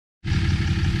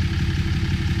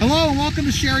Hello and welcome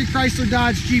to Sherry Chrysler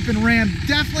Dodge Jeep and Ram.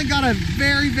 Definitely got a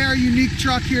very unique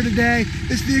truck here today.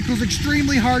 This vehicle is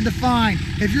extremely hard to find.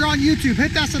 If you're on YouTube,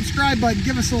 hit that subscribe button,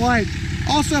 give us a like.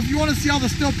 Also, if you want to see all the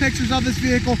still pictures of this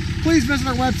vehicle, please visit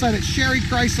our website at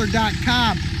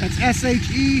sherrychrysler.com. That's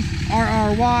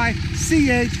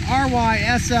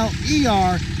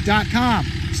SHERRYCHRYSLER.com.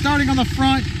 Starting on the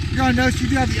front, you're going to notice you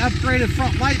do have the upgraded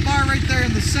front light bar right there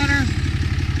in the center.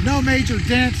 No major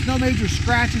dents, no major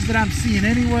scratches that I'm seeing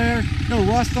anywhere. No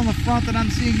rust on the front that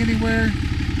I'm seeing anywhere.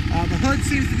 The hood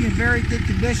seems to be in very good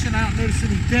condition. I don't notice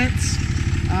any dents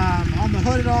on the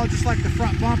hood at all, just like the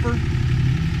front bumper.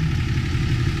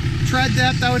 Tread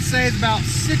depth, I would say, is about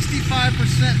 65%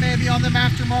 maybe on them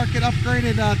aftermarket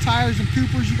upgraded tires and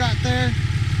Coopers you got there.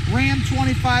 Ram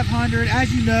 2500,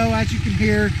 as you know, as you can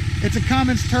hear, it's a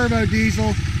Cummins turbo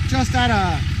diesel. Just at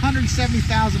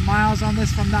 170,000 miles on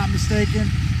this, if I'm not mistaken.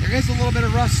 There is a little bit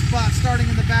of rust spot starting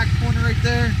in the back corner right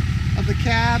there of the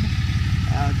cab.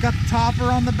 Got the topper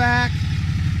on the back.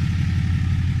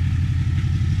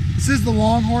 This is the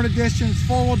Longhorn edition. It's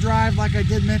four-wheel drive, like I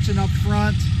did mention up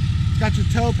front. It's got your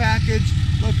tow package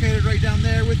located right down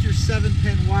there with your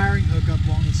 7-pin wiring hookup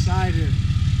along the side here.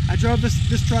 I drove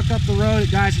this truck up the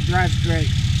road. Guys, it drives great.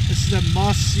 This is a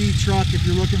must-see truck if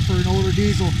you're looking for an older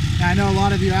diesel. And I know a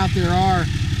lot of you out there are.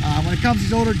 When it comes to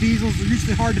these older diesels, they're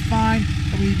usually hard to find.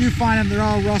 And when you do find them, they're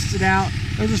all rusted out.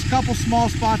 There's just a couple small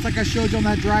spots like I showed you on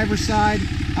that driver's side.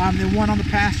 Then one on the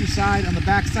passenger side, on the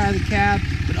back side of the cab.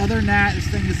 But other than that, this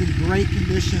thing is in great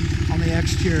condition on the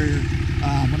exterior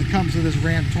when it comes to this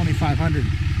Ram 2500.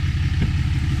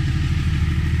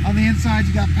 On the inside,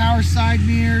 you got power side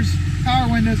mirrors, power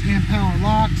windows, and power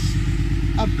locks.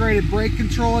 Upgraded brake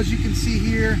control, as you can see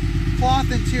here.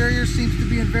 Cloth interior seems to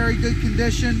be in very good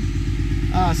condition.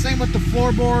 Same with the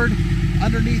floorboard.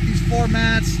 Underneath these floor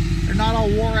mats, they're not all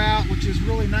wore out, which is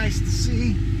really nice to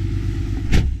see.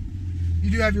 You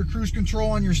do have your cruise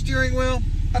control on your steering wheel.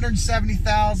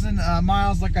 170,000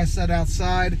 miles, like I said,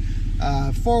 outside.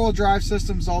 Four-wheel drive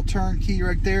systems all turnkey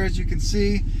right there, as you can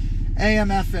see. AM,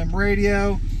 FM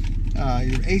radio.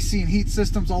 Your AC and heat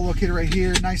systems all located right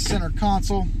here. Nice center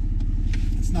console.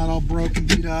 Not all broken,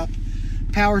 beat up.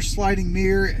 Power sliding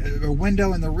mirror, a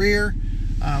window in the rear,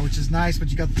 which is nice, but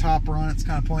you got the topper on it. It's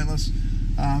kind of pointless.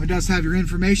 It does have your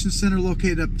information center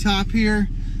located up top here.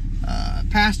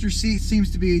 Passenger seat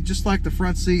seems to be just like the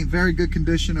front seat, very good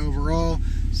condition overall.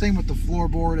 Same with the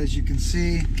floorboard, as you can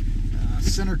see.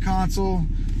 Center console,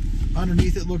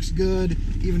 underneath it looks good.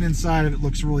 Even inside of it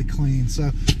looks really clean.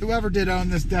 So whoever did own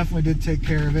this definitely did take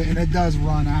care of it, and it does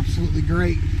run absolutely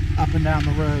great up and down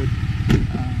the road.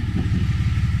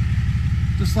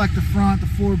 Just like the front, the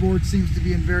floorboard seems to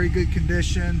be in very good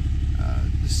condition.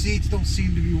 The seats don't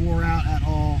seem to be wore out at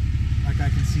all, like I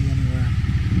can see anywhere.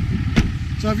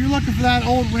 So if you're looking for that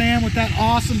old Ram with that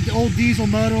awesome old diesel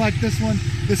motor like this one,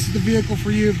 this is the vehicle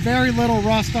for you. Very little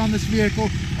rust on this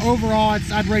vehicle. Overall,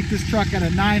 I'd rate this truck at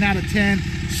a 9 out of 10.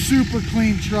 Super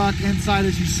clean truck inside,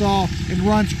 as you saw, and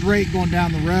runs great going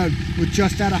down the road with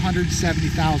just at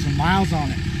 170,000 miles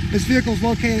on it. This vehicle is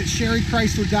located at Sherry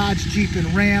Chrysler Dodge Jeep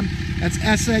and Ram. That's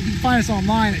you can find us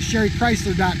online at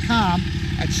sherrychrysler.com.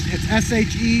 It's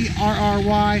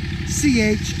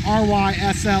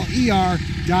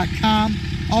SHERRYCHRYSLER.com.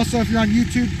 Also, if you're on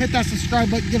YouTube, hit that subscribe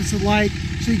button, give us a like,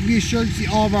 so you can be assured to see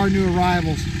all of our new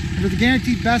arrivals. And for the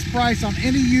guaranteed best price on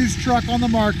any used truck on the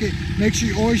market, make sure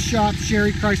you always shop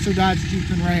Sherry Chrysler Dodge Jeep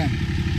and Ram.